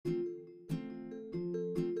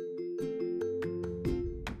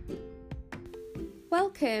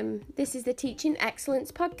Welcome. This is the Teaching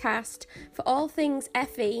Excellence podcast for all things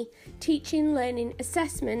FE, teaching, learning,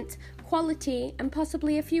 assessment, quality, and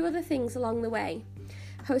possibly a few other things along the way.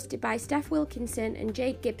 Hosted by Steph Wilkinson and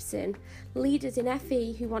Jade Gibson, leaders in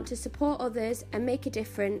FE who want to support others and make a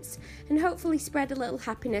difference, and hopefully spread a little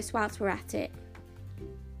happiness whilst we're at it.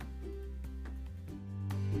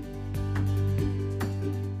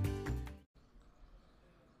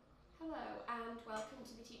 Hello and welcome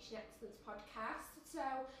to the Teaching Excellence podcast. So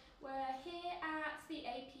we're here at the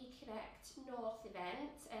AP Connect North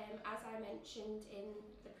event. As I mentioned in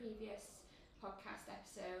the previous podcast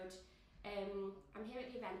episode, I'm here at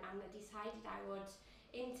the event and I decided I would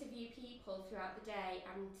interview people throughout the day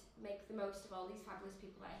and make the most of all these fabulous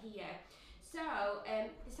people that are here. So,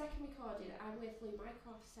 the second recording, I'm with Lou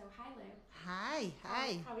Mycroft, so hi Lou. Hi.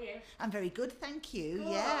 How are you? I'm very good, thank you.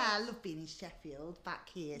 Good. Yeah, I love being in Sheffield, back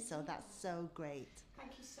here, so that's so great.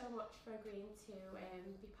 Thank you so much for agreeing to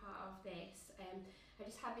be part of this. I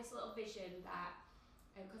just had this little vision that,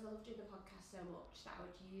 because I love doing the podcast so much, that I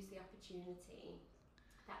would use the opportunity.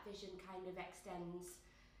 That vision kind of extends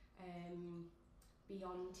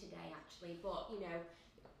beyond today actually, but you know,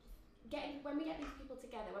 when we get these people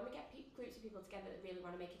together, when we get groups of people together that really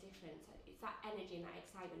want to make a difference, it's that energy and that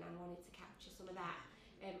excitement, and I wanted to capture some of that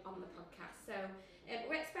on the podcast. So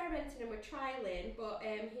we're experimenting and we're trialling, but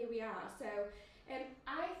here we are. So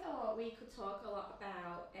I thought we could talk a lot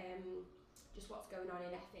about just what's going on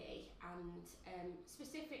in FE and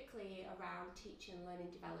specifically around teaching and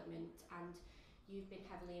learning development, and you've been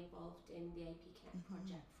heavily involved in the AP Connect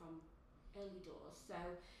project from early doors. So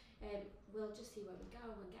we'll just see where we go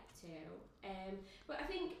and get to. But I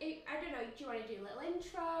think, I don't know, do you want to do a little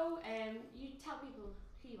intro? You tell people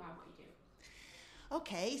who you are and what you do.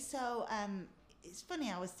 Okay, so it's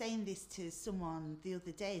funny, I was saying this to someone the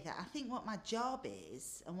other day, that I think what my job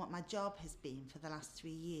is, and what my job has been for the last 3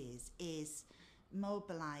 years, is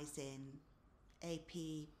mobilising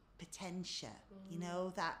AP potential, you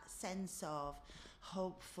know, that sense of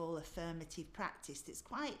hopeful, affirmative practice that's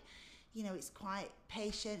quite, you know, it's quite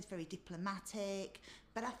patient, it's very diplomatic,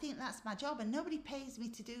 but I think that's my job, and nobody pays me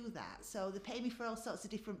to do that. So they pay me for all sorts of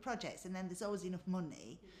different projects, and then there's always enough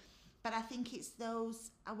money. But I think it's those,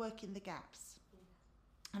 I work in the gaps.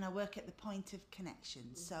 And I work at the point of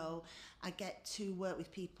connection. So I get to work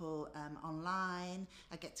with people online.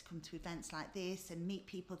 I get to come to events like this and meet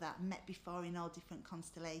people that I've met before in all different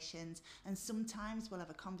constellations. And sometimes we'll have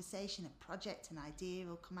a conversation, a project, an idea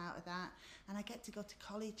will come out of that. And I get to go to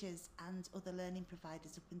colleges and other learning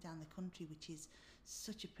providers up and down the country, which is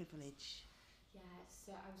such a privilege. Yeah,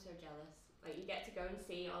 so I'm so jealous. Like, you get to go and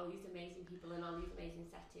see all these amazing people in all these amazing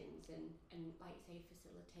settings and like say,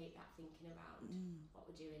 facilitate that thinking around what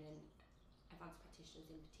we're doing, and advanced practitioners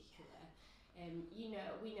in particular. You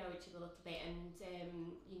know, we know each other a little bit, and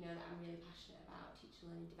you know that I'm really passionate about teaching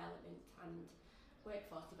learning development and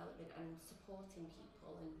workforce development and supporting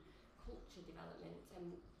people and culture development,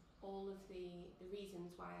 and all of the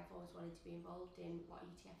reasons why I've always wanted to be involved in what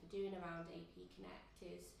UTF are doing around AP Connect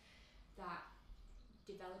is that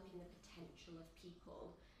developing the potential of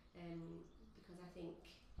people, because I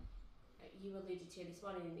think you alluded to this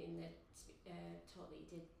morning in the talk that you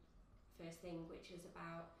did first thing, which is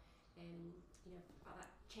about you know, about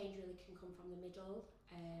that change really can come from the middle,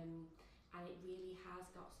 and it really has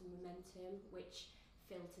got some momentum which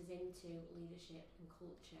filters into leadership and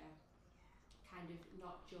culture, kind of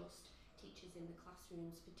not just teachers in the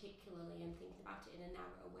classrooms particularly, and thinking about it in a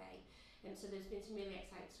narrow way. And so there's been some really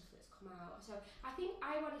exciting stuff that's come out. So I think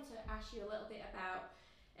I wanted to ask you a little bit about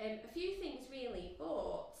a few things really,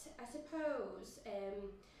 but I suppose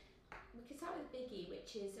we can start with the biggie,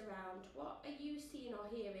 which is around what are you seeing or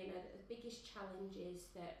hearing are the biggest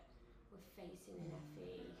challenges that we're facing in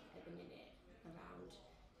FE at the minute around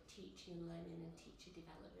teaching, learning and teacher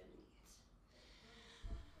development?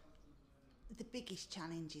 The biggest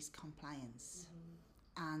challenge is compliance,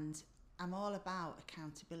 and I'm all about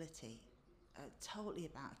accountability, totally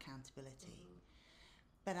about accountability.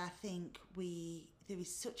 But I think there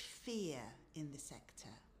is such fear in the sector,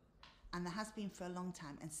 and there has been for a long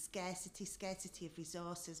time, and scarcity of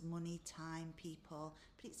resources, money, time, people,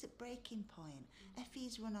 but it's at breaking point.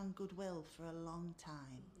 FE's run on goodwill for a long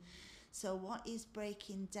time. So what is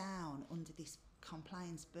breaking down under this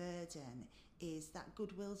compliance burden is that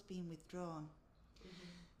goodwill's being withdrawn.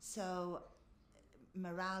 So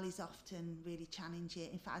morale is often really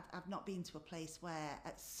challenging. In fact, I've not been to a place where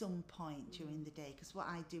at some point during the day, because what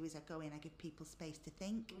I do is I go in, I give people space to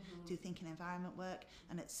think, do thinking environment work,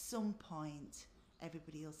 and at some point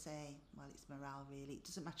everybody will say, well, it's morale really. It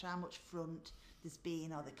doesn't matter how much front there's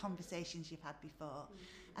been or the conversations you've had before.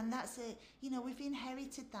 And that's it. You know, we've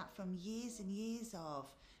inherited that from years and years of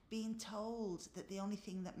being told that the only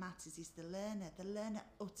thing that matters is the learner. The learner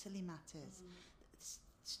utterly matters.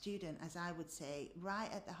 Student, as I would say, right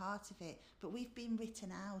at the heart of it. But we've been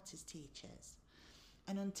written out as teachers.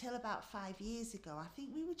 And until about 5 years ago, I think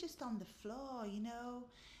we were just on the floor, you know.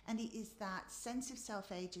 And it is that sense of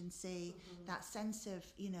self-agency, that sense of,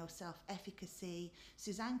 you know, self-efficacy.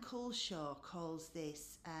 Suzanne Coulshaw calls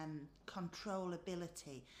this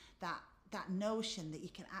controllability, that notion that you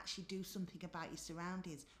can actually do something about your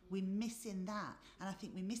surroundings. We're missing that. And I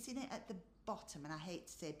think we're missing it at the bottom, and I hate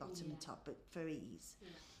to say bottom and top, but for ease,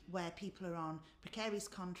 where people are on precarious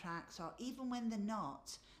contracts, or even when they're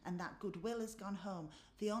not, and that goodwill has gone home,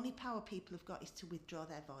 the only power people have got is to withdraw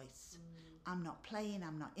their voice. I'm not playing,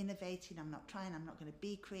 I'm not innovating, I'm not trying, I'm not going to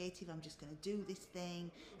be creative, I'm just going to do this thing,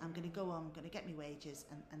 I'm going to go on, I'm going to get my wages,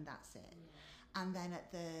 and that's it. And then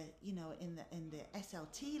at the, you know, in the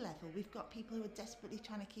SLT level, we've got people who are desperately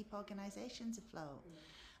trying to keep organisations afloat.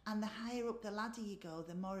 And the higher up the ladder you go,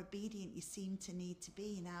 the more obedient you seem to need to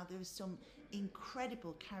be. Now, there are some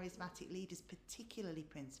incredible charismatic leaders, particularly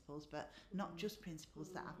principals, but not just principals,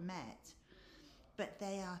 that I've met, but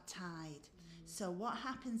they are tied. So what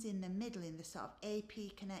happens in the middle, in the sort of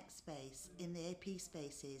AP Connect space, in the AP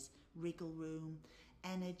spaces, wriggle room,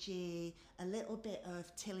 energy, a little bit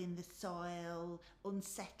of tilling the soil,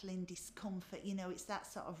 unsettling discomfort, you know, it's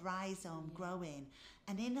that sort of rhizome growing.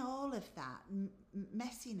 And in all of that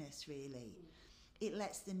messiness, really, it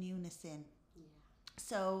lets the newness in.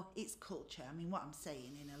 So it's culture. I mean, what I'm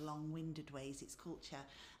saying in a long-winded way is it's culture.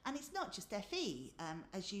 And it's not just FE.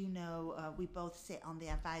 As you know, we both sit on the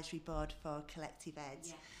advisory board for Collective Ed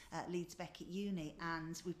at Leeds Beckett Uni,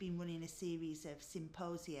 and we've been running a series of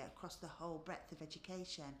symposia across the whole breadth of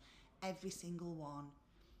education. Every single one.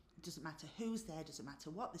 It doesn't matter who's there, doesn't matter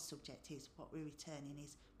what the subject is, what we're returning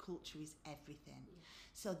is culture is everything.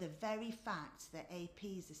 So the very fact that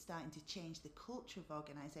APs are starting to change the culture of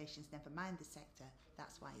organisations, never mind the sector,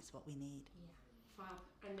 that's why it's what we need. Fab.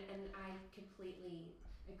 And I completely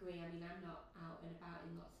agree. I mean, I'm not out and about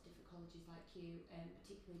in lots of different colleges like you,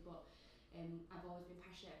 particularly, but I've always been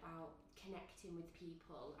passionate about connecting with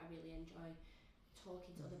people. I really enjoy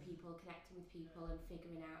talking to other people, connecting with people, and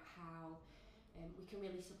figuring out how we can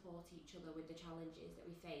really support each other with the challenges that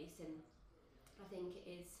we face. And I think it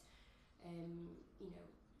is, you know,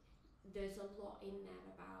 there's a lot in there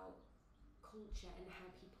about culture and how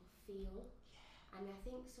people feel. And I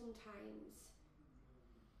think sometimes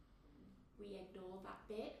we ignore that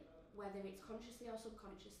bit, whether it's consciously or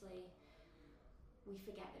subconsciously. We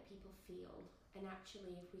forget that people feel. And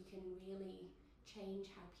actually, if we can really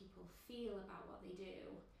change how people feel about what they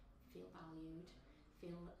do, feel valued,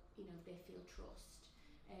 feel, you know, they feel trust,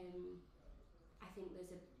 I think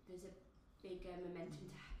there's a bigger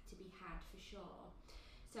momentum to be had for sure.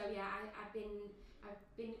 So yeah, I've been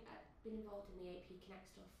involved in the AP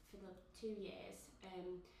Connect stuff for the 2 years.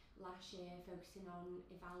 Last year, focusing on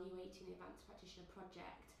evaluating the Advanced Practitioner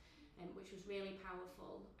project, which was really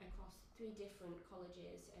powerful across 3 different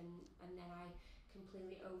colleges, and then I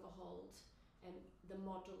completely overhauled the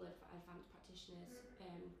model of advanced practitioners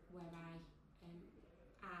where I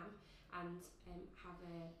am, and have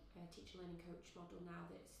a teacher learning coach model now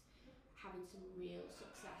that's having some real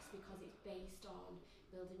success, because it's based on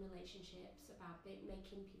building relationships, about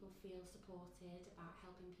making people feel supported, about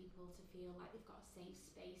helping people to feel like they've got a safe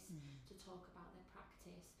space to talk about their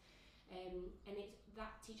practice. And it's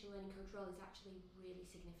that teacher learning coach role is actually really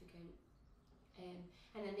significant.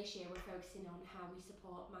 And then this year we're focusing on how we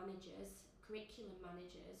support managers, curriculum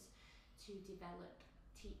managers, to develop,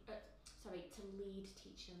 to lead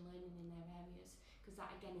teaching and learning in their areas, because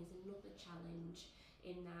that again is another challenge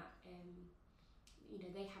in that you know,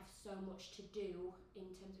 they have so much to do in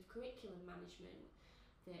terms of curriculum management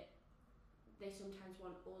that they sometimes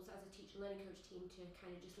want us as a teacher learning coach team to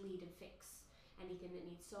kind of just lead and fix anything that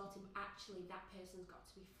needs sorting. Actually, that person's got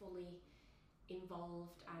to be fully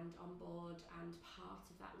involved and on board and part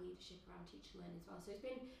of that leadership around teacher learning as well. So it's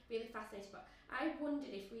been really fascinating. But I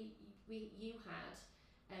wondered if you had,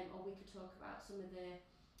 or we could talk about some of the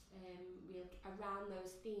real around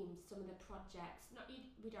those themes, some of the projects.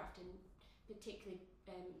 We don't have to particularly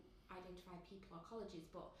identify people or colleges,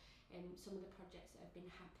 but some of the projects that have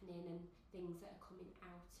been happening and things that are coming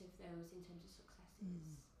out of those in terms of successes.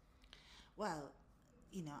 Well,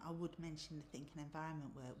 you know, I would mention the Think and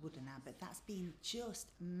Environment work, wouldn't I? But that's been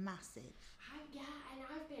just massive.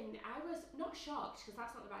 And I was not shocked, because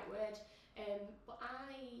that's not the right word, But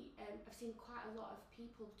I've seen quite a lot of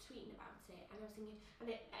people tweeting about it, and I was thinking, and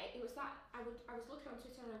it was that I was looking on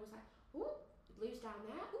Twitter and I was like, ooh, Lou's down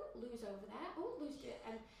there, ooh, Lou's over there, ooh, Lou's doing,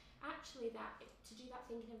 and actually that to do that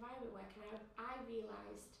thinking environment work, and I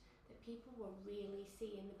realised that people were really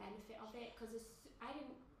seeing the benefit of it, because I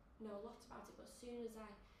didn't know a lot about it, but as soon as I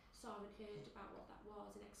saw and heard about what that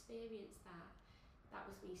was and experienced that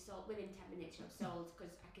was me sold. Within 10 minutes I was sold,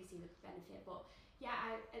 because I can see the benefit. But yeah,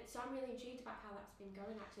 so I'm really intrigued about how that's been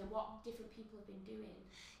going actually, and what different people have been doing.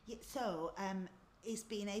 Yeah, so it's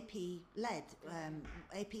been AP led.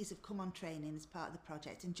 APs have come on training as part of the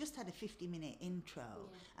project and just had a 50-minute intro.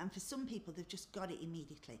 Yeah. And for some people, they've just got it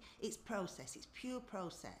immediately. It's process, it's pure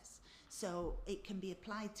process. So it can be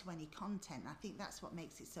applied to any content. I think that's what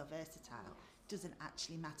makes it so versatile. Yes. Doesn't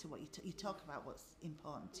actually matter what you talk about, what's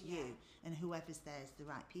important to you, and whoever's there is the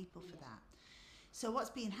right people for that. So what's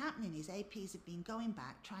been happening is APs have been going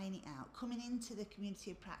back, trying it out, coming into the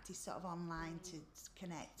community of practice sort of online to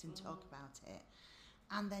connect and talk about it,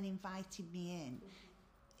 and then invited me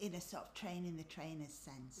in a sort of training the trainers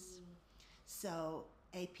sense. So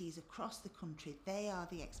APs across the country, they are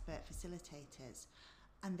the expert facilitators,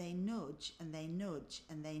 and they nudge and they nudge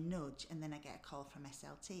and they nudge, and then I get a call from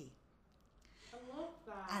SLT. I love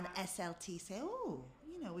that. And SLT say, oh,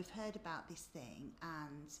 you know, we've heard about this thing,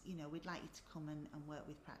 and, you know, we'd like you to come and work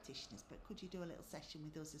with practitioners, but could you do a little session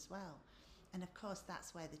with us as well? And of course,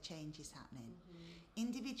 that's where the change is happening.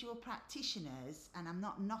 Individual practitioners, and I'm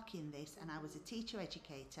not knocking this, and I was a teacher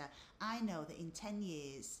educator, I know that in 10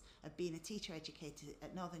 years of being a teacher educator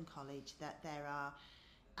at Northern College, that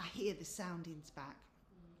I hear the soundings back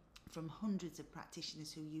from hundreds of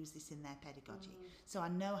practitioners who use this in their pedagogy. So I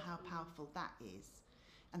know how powerful that is.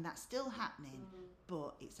 And that's still happening,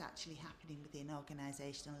 but it's actually happening within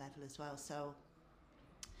organisational level as well. So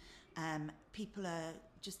people are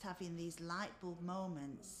just having these light bulb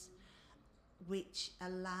moments which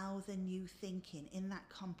allow the new thinking in that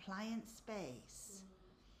compliance space.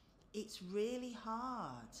 It's really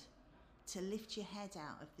hard to lift your head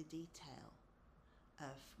out of the detail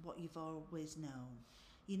of what you've always known.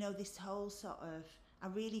 You know, this whole sort of, I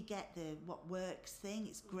really get the what works thing.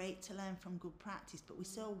 It's great to learn from good practice, but we're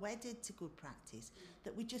so wedded to good practice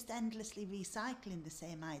that we're just endlessly recycling the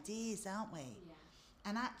same ideas, aren't we? Yeah.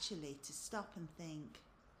 And actually to stop and think,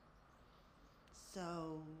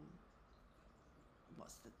 so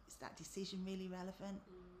is that decision really relevant?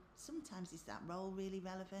 Sometimes is that role really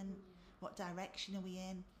relevant? What direction are we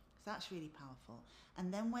in? So that's really powerful.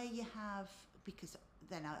 And then where you have, because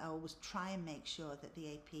then I always try and make sure that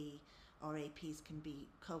the AP or APs can be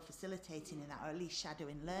co-facilitating in that, or at least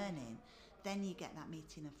shadowing learning, then you get that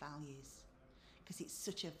meeting of values. Because it's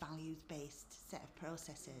such a values-based set of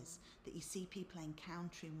processes that you see people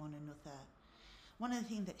encountering one another. One of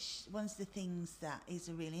the things that is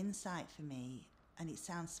a real insight for me, and it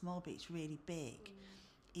sounds small but it's really big,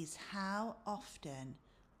 is how often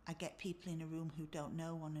I get people in a room who don't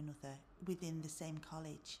know one another within the same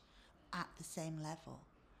college, at the same level,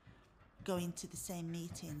 going to the same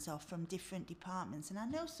meetings or from different departments. And I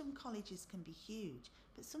know some colleges can be huge,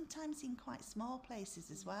 but sometimes in quite small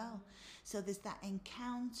places as well. So there's that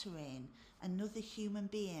encountering another human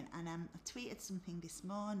being. And I tweeted something this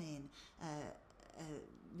morning,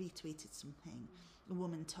 retweeted something. A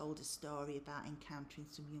woman told a story about encountering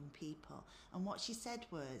some young people, and what she said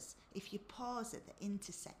was, if you pause at the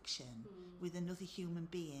intersection with another human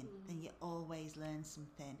being, then you always learn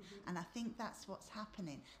something. And I think that's what's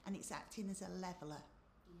happening, and it's acting as a leveller.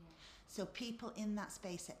 So people in that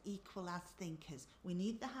space are equal as thinkers. We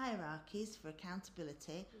need the hierarchies for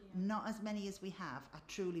accountability, not as many as we have, I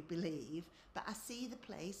truly believe, but I see the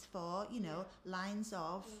place for, you know, lines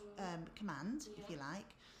of command, if you like.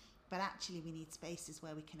 But actually we need spaces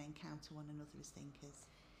where we can encounter one another as thinkers.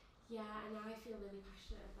 Yeah, and I feel really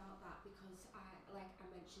passionate about that, because like I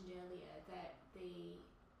mentioned earlier, that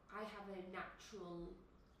I have a natural,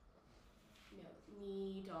 you know,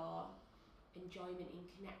 need or enjoyment in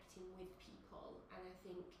connecting with people, and I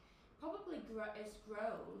think probably has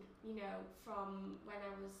grown, you know, from when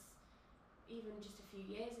I was even just a few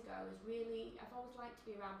years ago. I've always liked to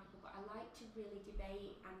be around people, but I like to really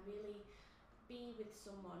debate and really be with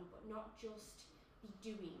someone, but not just be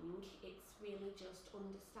doing. It's really just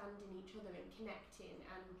understanding each other and connecting,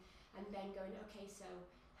 and then going, okay, so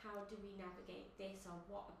how do we navigate this, or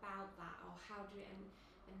what about that, or how do we, and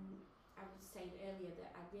I was saying earlier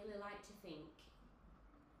that I really like to think,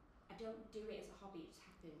 I don't do it as a hobby, it just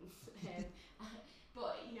happens.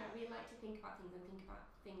 But you know, I really like to think about things, and think about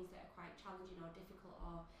things that are quite challenging or difficult,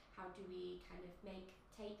 or how do we kind of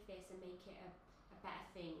take this and make it a better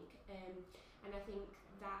thing. And I think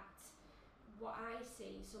that what I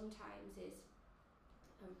see sometimes is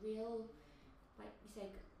a real, like you say,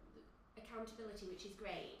 accountability, which is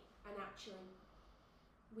great, and actually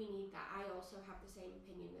we need that. I also have the same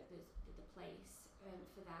opinion that there's a place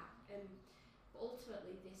for that. But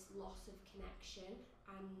ultimately, this loss of connection,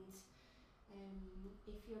 and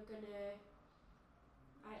if you're gonna,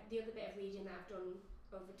 the other bit of reading that I've done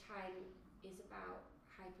over time is about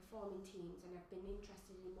high performing teams, and I've been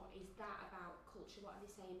interested in what is that about culture, what are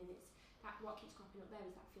they saying, and it's that what keeps cropping up there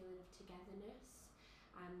is that feeling of togetherness,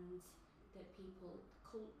 and that people,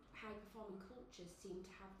 high performing cultures seem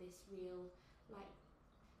to have this real, like,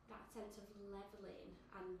 that sense of levelling,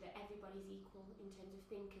 and that everybody's equal in terms of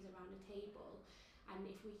thinkers around a table. And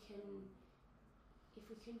if we can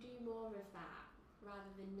do more of that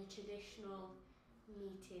rather than the traditional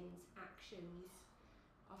meetings, actions,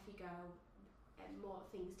 off you go, and more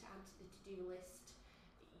things to add to the to-do list.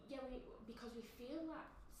 Yeah, because we feel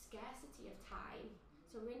that scarcity of time.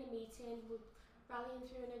 So we're in a meeting, we're rallying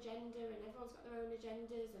through an agenda, and everyone's got their own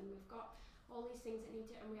agendas, and we've got all these things that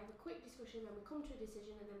need to, and we have a quick discussion, then we come to a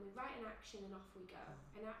decision, and then we write an action, and off we go.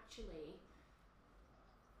 And actually,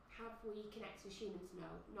 have we connected with humans?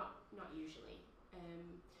 No, not usually.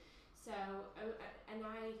 And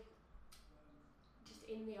I, just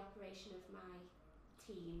in the operation of my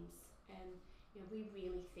teams, we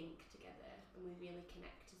really think together, and we really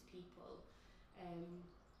connect as people,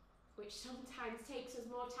 which sometimes takes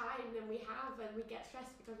us more time than we have, and we get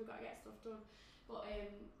stressed because we've got to get stuff done. But we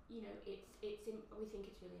think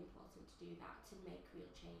it's really important to do that, to make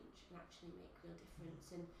real change and actually make real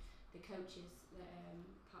difference. And the coaches that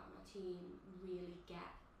part of my team really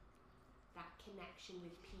get that connection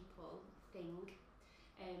with people thing.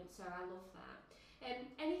 So I love that.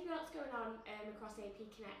 Anything else going on across AP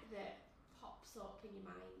Connect that pops up in your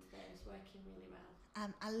mind that is working really well?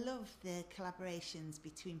 I love the collaborations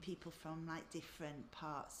between people from like different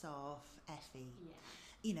parts of FE. Yeah.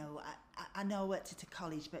 You know, I know I worked at a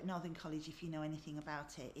college, but Northern College, if you know anything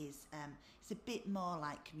about it, is it's a bit more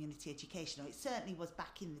like community educational. It certainly was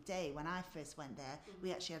back in the day when I first went there. Mm-hmm.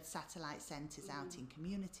 We actually had satellite centres out in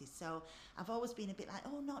communities. So I've always been a bit like,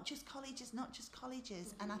 oh, not just colleges.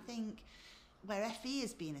 Mm-hmm. And I think where FE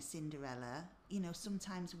has been a Cinderella, you know,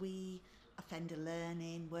 sometimes we, offender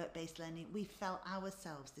learning, work-based learning, we felt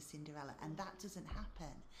ourselves the Cinderella, and that doesn't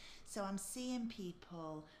happen. So I'm seeing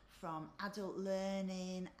people from adult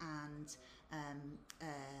learning and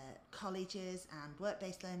colleges and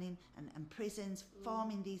work-based learning and prisons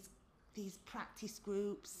forming these practice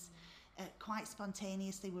groups quite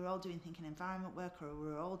spontaneously. We're all doing thinking environment work, or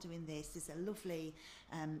we're all doing this. There's a lovely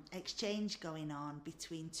exchange going on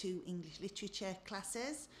between two English literature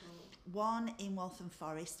classes. One in Waltham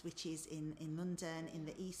Forest, which is in London, in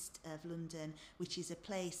the east of London, which is a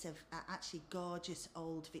place of actually gorgeous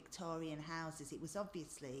old Victorian houses. It was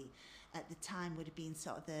obviously, at the time, would have been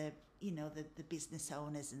sort of the business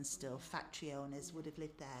owners and stuff, factory owners would have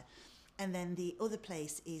lived there. And then the other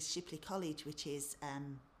place is Shipley College, which is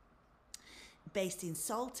based in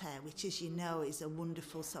Saltaire, which, as you know, is a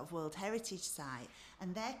wonderful sort of World Heritage site.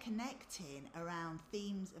 And they're connecting around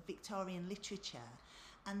themes of Victorian literature.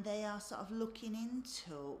 And they are sort of looking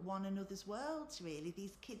into one another's worlds, really.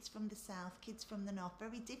 These kids from the south, kids from the north,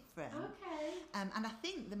 very different. Okay. And I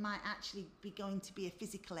think there might actually be going to be a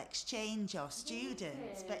physical exchange of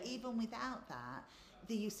students. But even without that,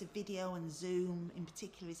 the use of video and Zoom in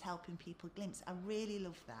particular is helping people glimpse. I really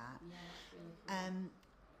love that. Yeah, that's really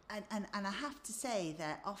cool. And I have to say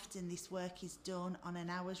that often this work is done on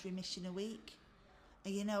an hour's remission a week.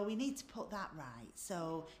 You know, we need to put that right.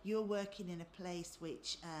 So you're working in a place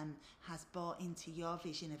which has bought into your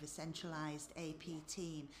vision of a centralised AP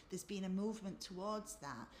team. There's been a movement towards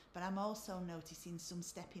that, but I'm also noticing some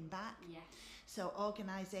stepping back. Yes. So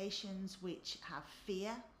organisations which have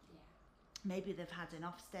fear, maybe they've had an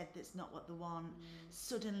Ofsted that's not what they want,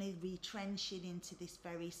 suddenly retrenching into this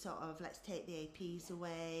very sort of, let's take the APs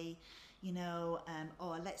away, you know,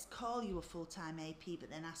 or let's call you a full-time AP but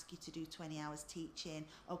then ask you to do 20 hours teaching,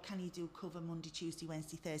 or can you do cover Monday, Tuesday,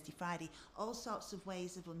 Wednesday, Thursday, Friday, all sorts of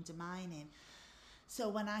ways of undermining. So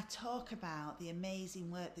when I talk about the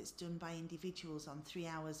amazing work that's done by individuals on 3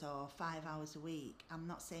 hours or 5 hours a week, I'm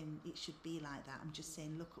not saying it should be like that. I'm just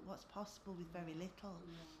saying, look at what's possible with very little.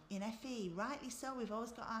 In FE, rightly so, we've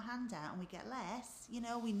always got our hand out and we get less. You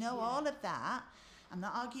know, we know all of that. I'm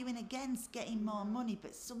not arguing against getting more money,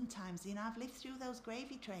 but sometimes, you know, I've lived through those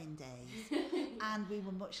gravy train days and we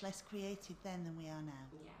were much less creative then than we are now.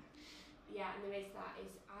 Yeah, and there is that.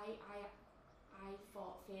 I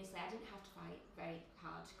fought fiercely. I didn't have to fight very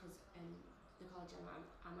hard because the college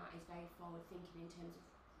I'm at is very forward thinking in terms of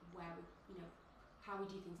where we, you know, how we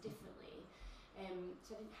do things differently.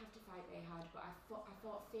 So I didn't have to fight very hard, but I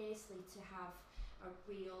fought fiercely to have a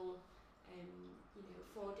real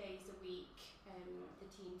 4 days a week. The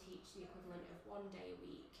team teach the equivalent of 1 day a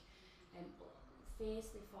week, but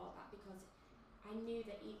fiercely fought that because I knew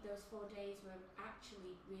that those 4 days were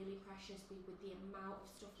actually really precious with the amount of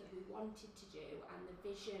stuff that we wanted to do and the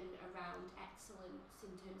vision around excellence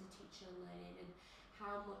in terms of teaching and learning, and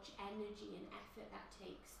how much energy and effort that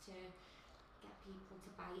takes to get people to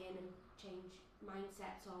buy in and change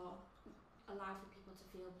mindsets or allow for people to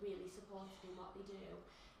feel really supported in what they do,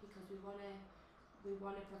 because we want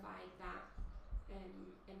to provide that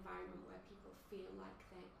environment where people feel like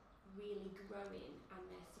they're really growing and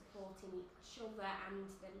they're supporting each other, and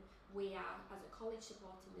then we are as a college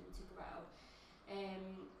supporting them to grow.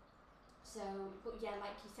 But yeah,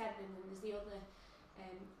 like you said, then there's the other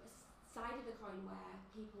side of the coin where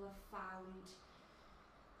people have found,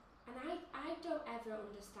 and I don't ever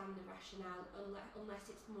understand the rationale unless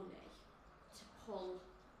it's money to pull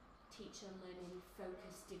teacher and learning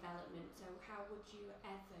focused development. So how would you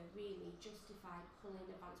ever really justify pulling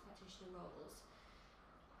advanced practitioner roles?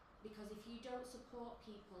 Because if you don't support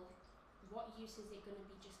people, what use is it going to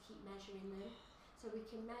be just keep measuring them? So we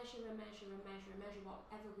can measure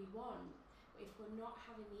whatever we want, but if we're not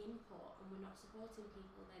having the input and we're not supporting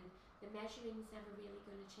people, then the measuring's never really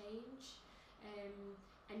going to change.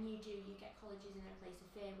 And you get colleges in a place of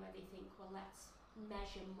fear where they think, well, let's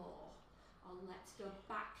measure more, or let's go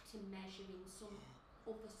back to measuring some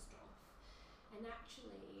other stuff. And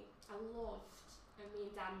actually, I loved, and me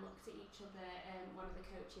and Dan looked at each other, one of the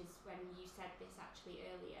coaches, when you said this actually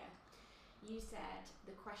earlier. You said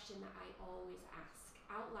the question that I always ask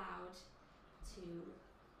out loud to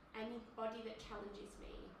anybody that challenges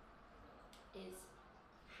me is,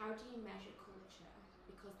 how do you measure culture?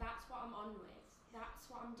 Because that's what I'm on with, that's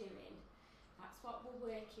what I'm doing, that's what we're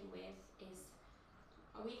working with, is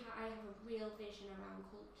I have a real vision around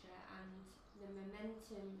culture, and the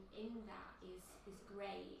momentum in that is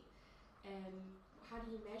great. How do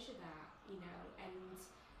you measure that, and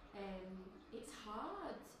it's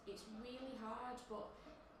hard, it's really hard, but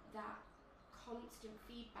that constant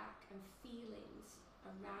feedback and feelings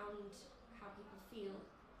around how people feel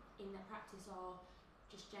in their practice or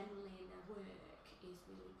just generally in their work is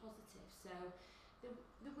really positive. So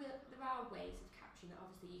there are ways of capturing that.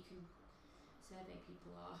 Obviously you can survey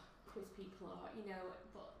people or quiz people or,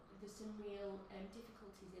 but there's some real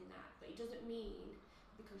difficulties in that, but it doesn't mean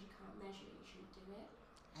because you can't measure it, you shouldn't do it.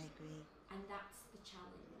 I agree. And that's the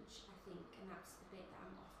challenge, I think, and that's the bit that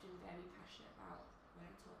I'm often very passionate about when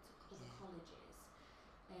I talk to other colleges.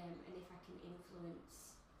 And if I can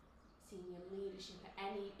influence senior leadership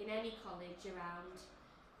in any college around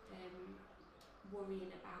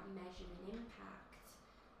worrying about measuring impact,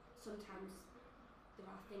 sometimes there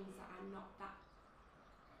are things that are not that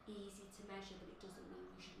easy to measure, but it doesn't mean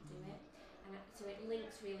we shouldn't do it. And so it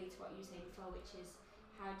links really to what you were saying before, which is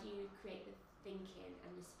how do you create the thinking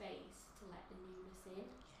and the space to let the newness in?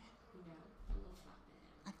 I love that bit.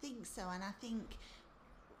 I think so, and I think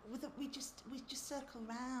we just circle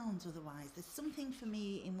round otherwise. There's something for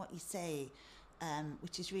me in what you say,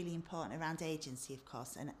 which is really important around agency, of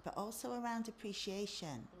course, but also around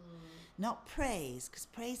appreciation. Not praise, because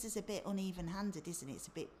praise is a bit uneven-handed, isn't it? It's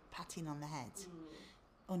a bit patting on the head,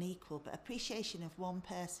 unequal, but appreciation of one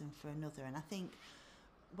person for another. And I think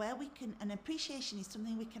where we can, and appreciation is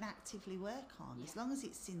something we can actively work on, as long as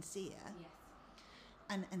it's sincere.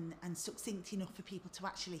 And succinct enough for people to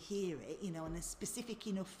actually hear it, and it's specific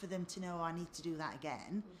enough for them to know, I need to do that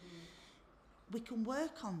again. We can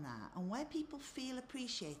work on that, and where people feel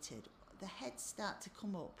appreciated, the heads start to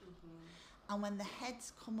come up. And when the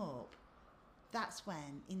heads come up, that's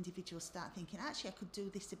when individuals start thinking, actually, I could do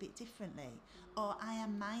this a bit differently, or I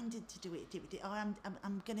am minded to do it differently, or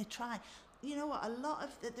I'm going to try. You know what,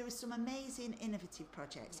 there are some amazing innovative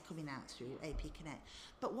projects coming out through AP Connect,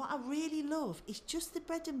 but what I really love is just the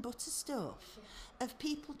bread and butter stuff of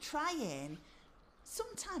people trying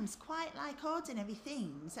sometimes quite like ordinary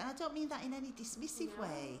things, and I don't mean that in any dismissive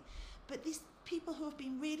way, but these people who have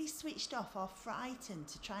been really switched off or frightened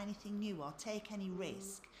to try anything new or take any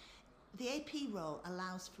risk. The AP role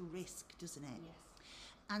allows for risk, doesn't it?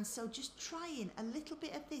 And so just trying a little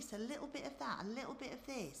bit of this, a little bit of that, a little bit of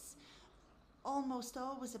this, almost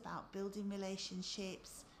always about building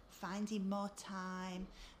relationships, finding more time.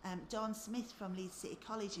 Dawn Smith from Leeds City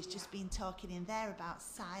College has just been talking in there about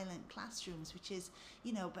silent classrooms, which is,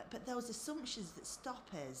 but those assumptions that stop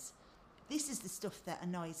us. This is the stuff that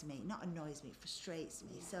annoys me, it frustrates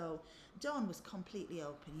me. So Dawn was completely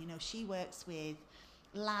open. She works with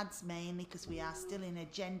lads mainly, because we are still in a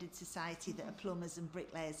gendered society that are plumbers and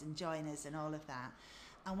bricklayers and joiners and all of that.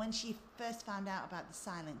 And when she first found out about the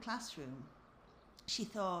silent classroom, she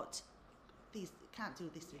thought, these can't do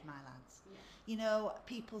this with my lads. Yeah. You know,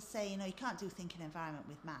 people say, you know, you can't do thinking environment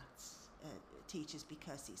with maths teachers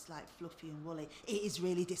because it's like fluffy and woolly. It is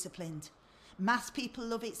really disciplined. Maths people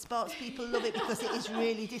love it, sports people love it because it is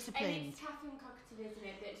really disciplined. And it's Catherine Cockton, isn't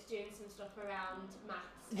it, that's doing some stuff around maths.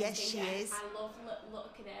 Yes, she is. I love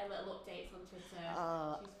looking at her little updates on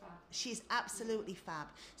Twitter. She's fab. She's absolutely fab.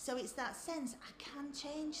 So it's that sense, I can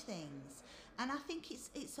change things. And I think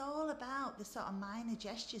it's all about the sort of minor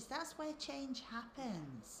gestures. That's where change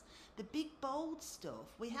happens. The big bold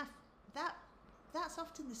stuff, we have that's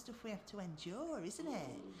often the stuff we have to endure, isn't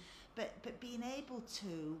it? But being able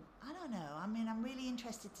to, I don't know, I mean, I'm really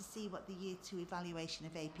interested to see what the Year 2 evaluation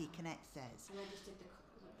of AP Connect says. And I just did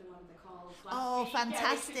one of the calls last week.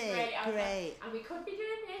 Fantastic, yeah, great. And we could be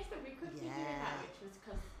doing this and we could be doing that, which was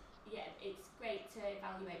because, it's great to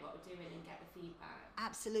evaluate what we're doing and get the feedback.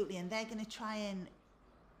 Absolutely, and they're going to try and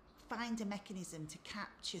find a mechanism to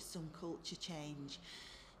capture some culture change.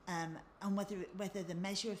 And whether the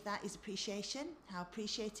measure of that is appreciation, how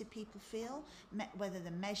appreciated people feel, whether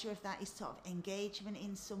the measure of that is sort of engagement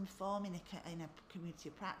in some form in a community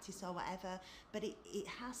of practice or whatever, but it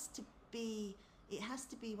has to be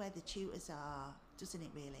where the tutors are, doesn't it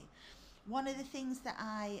really? One of the things that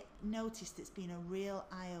I noticed that's been a real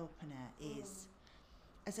eye-opener is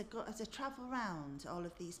as I travel around all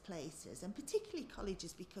of these places, and particularly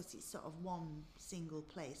colleges because it's sort of one single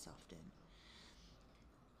place often,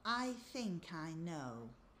 I think I know,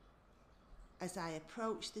 as I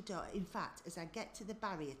approach the door, in fact, as I get to the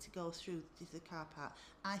barrier to go through to the car park,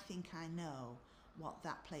 I think I know what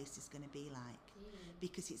that place is going to be like.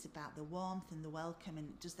 Because it's about the warmth and the welcome,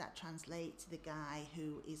 and does that translate to the guy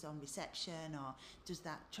who is on reception, or does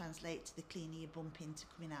that translate to the cleaner you bump into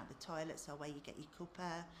coming out the toilets, or where you get your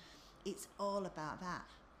cuppa? It's all about that.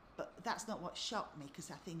 But that's not what shocked me, because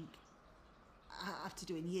I think after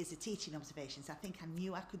doing years of teaching observations, I think I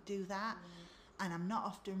knew I could do that, and I'm not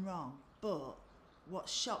often wrong. But what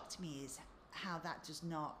shocked me is how that does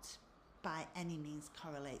not by any means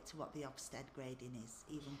correlate to what the Ofsted grading is,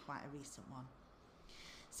 even quite a recent one.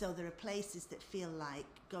 So there are places that feel like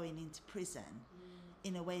going into prison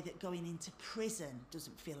in a way that going into prison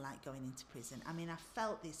doesn't feel like going into prison. I mean, I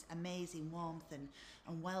felt this amazing warmth and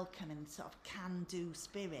welcome and sort of can-do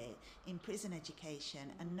spirit in prison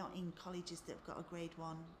education, and not in colleges that have got a grade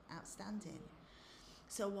 1 outstanding.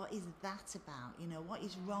 So what is that about? You know, what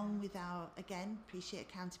is wrong with our, again, appreciate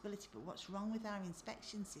accountability, but what's wrong with our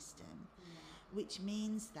inspection system? Which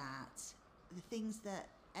means that the things that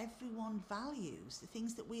everyone values, the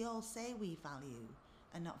things that we all say we value,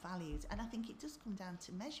 are not valued. And I think it does come down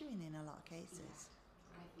to measuring in a lot of cases.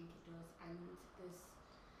 I think it does. And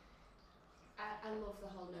I love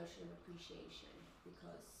the whole notion of appreciation,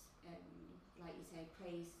 because like you say,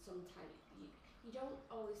 praise sometimes you don't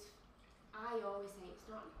always. I always say it's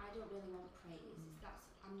not. I don't really want praise.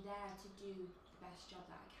 I'm there to do the best job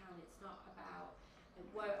that I can. It's not about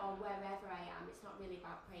wherever I am. It's not really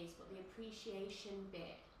about praise, but the appreciation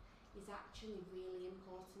bit is actually really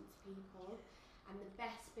important to people. And the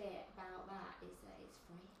best bit about that is that it's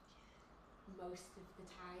free most of the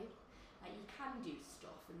time. Like, you can do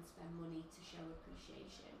stuff and spend money to show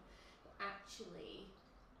appreciation, but actually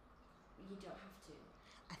you don't have to.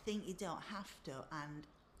 I think you don't have to, and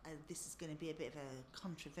this is going to be a bit of a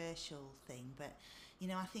controversial thing, but you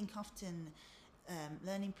know, I think often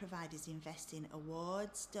learning providers invest in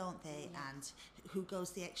awards, don't they? And who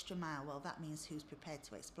goes the extra mile? Well, that means who's prepared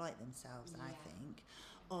to exploit themselves, I think.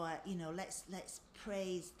 Or, you know, let's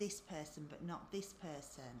praise this person but not this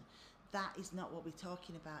person. That is not what we're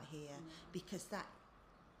talking about here, because that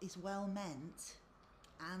is well meant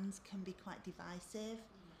and can be quite divisive.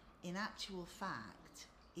 In actual fact,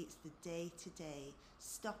 it's the day-to-day,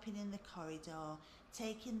 stopping in the corridor,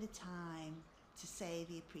 taking the time to say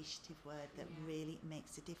the appreciative word that really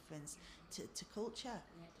makes a difference to culture.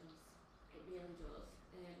 Yeah, it does. It really does.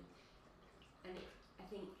 And I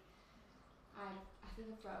think I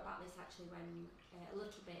wrote about this actually when a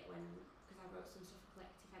little bit when, because I wrote some stuff for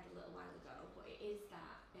Collective Ed a little while ago. But it is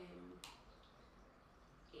that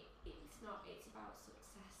it's about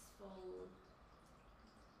successful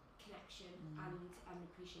connection and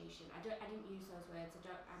appreciation. I didn't use those words.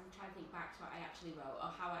 I'm trying to think back to what I actually wrote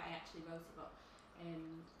or how I actually wrote it, but I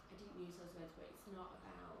didn't use those words. But it's not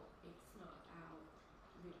about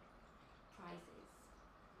prizes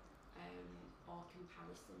or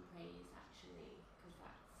comparison praise, actually, because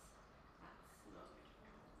that's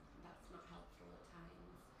not helpful at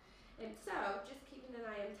times. So just keeping an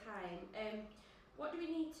What do we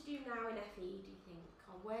need to do now in FE, do you think?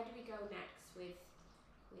 Or where do we go next with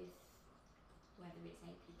whether it's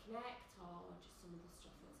AP Connect or just some of the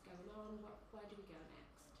stuff that's going on? Where do we go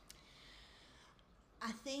next?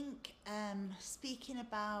 I think speaking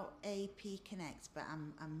about AP Connect, but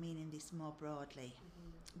I'm meaning this more broadly,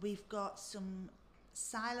 we've got some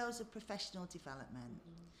silos of professional development,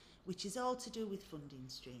 which is all to do with funding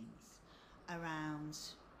streams around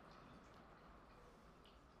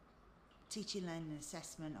teaching, learning and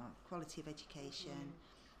assessment or quality of education,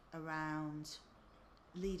 around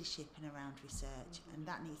leadership and around research, and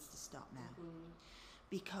that needs to stop now.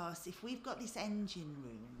 Because if we've got this engine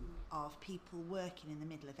room of people working in the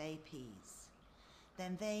middle of APs,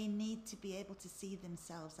 then they need to be able to see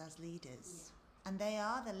themselves as leaders. And they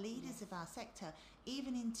are the leaders of our sector.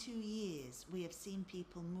 Even in 2 years, we have seen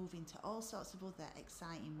people move into all sorts of other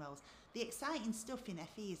exciting roles. The exciting stuff in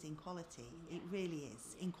FE is in quality. It really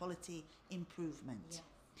is, in quality improvement.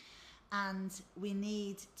 And we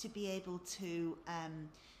need to be able to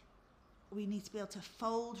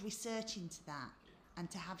fold research into that and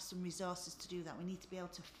to have some resources to do that. We need to be able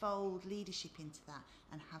to fold leadership into that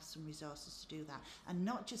and have some resources to do that, and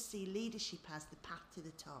not just see leadership as the path to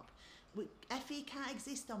the top. FE can't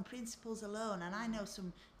exist on principles alone, and I know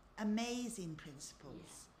some amazing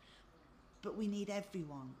principles, but we need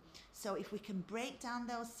everyone. So if we can break down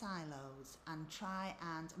those silos and try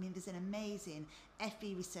and, there's an amazing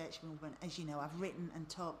FE research movement, as you know, I've written and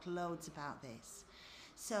talked loads about this.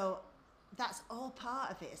 So that's all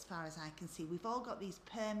part of it as far as I can see. We've all got these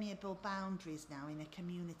permeable boundaries now in a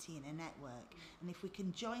community, in a network, and if we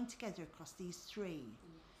can join together across these three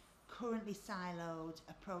currently siloed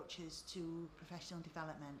approaches to professional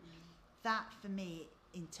development, that for me,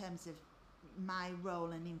 in terms of my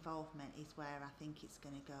role and involvement, is where I think it's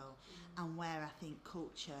going to go, and where I think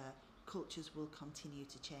cultures will continue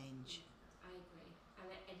to change. I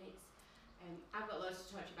agree, and it's I've got loads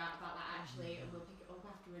to talk about that actually, and we'll pick it up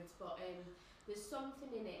afterwards, but there's something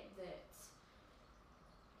in it that,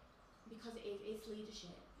 because it is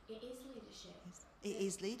leadership. It is leadership. It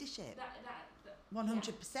is leadership. That 100%.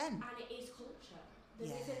 And it is culture.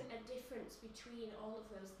 There isn't a difference between all of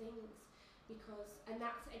those things, and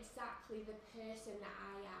that's exactly the person that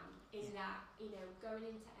I am, in that, going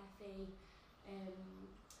into FE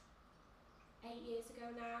 8 years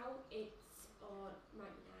ago now, or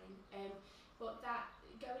might be 9, but that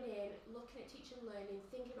going in, looking at teaching and learning,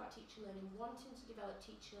 thinking about teaching and learning, wanting to develop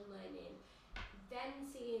teaching and learning, then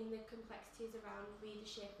seeing the complexities around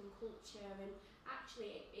leadership and culture, and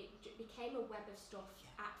actually it became a web of stuff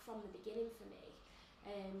from the beginning for me.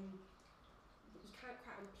 You can't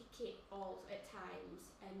quite unpick it all at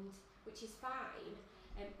times, and which is fine.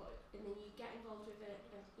 And then you get involved with an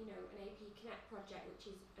AP Connect project,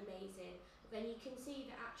 which is amazing. But then you can see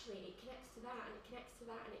that actually it connects to that, and it connects to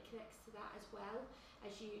that, and it connects to that as well,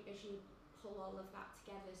 as you pull all of that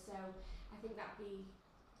together. So I think that'd be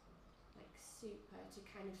super to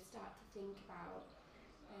kind of start to think about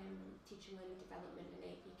teaching, learning, development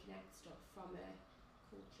and AP Connect stuff from a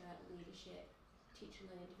culture, leadership, teaching,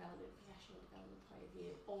 learning, development, professional development point of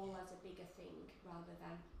view, all as a bigger thing rather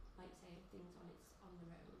than, like say, things on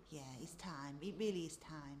their own. Yeah, it's time. It really is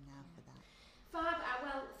time now for that. Fab.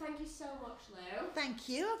 Well, thank you so much, Lou. Thank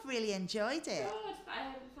you. I've really enjoyed it. Good.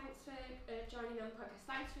 Thanks for joining on the podcast.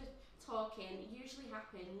 Thanks for talking. It usually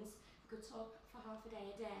happens. We could talk for half a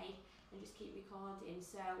day and just keep recording.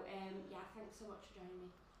 So, thanks so much for joining me.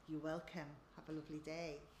 You're welcome. Have a lovely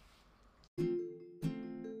day.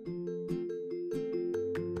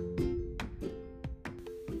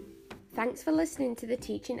 Thanks for listening to the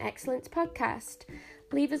Teaching Excellence podcast.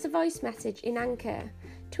 Leave us a voice message in Anchor.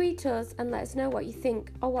 Tweet us and let us know what you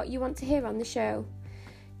think or what you want to hear on the show.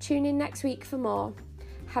 Tune in next week for more.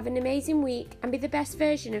 Have an amazing week and be the best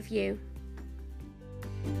version of you.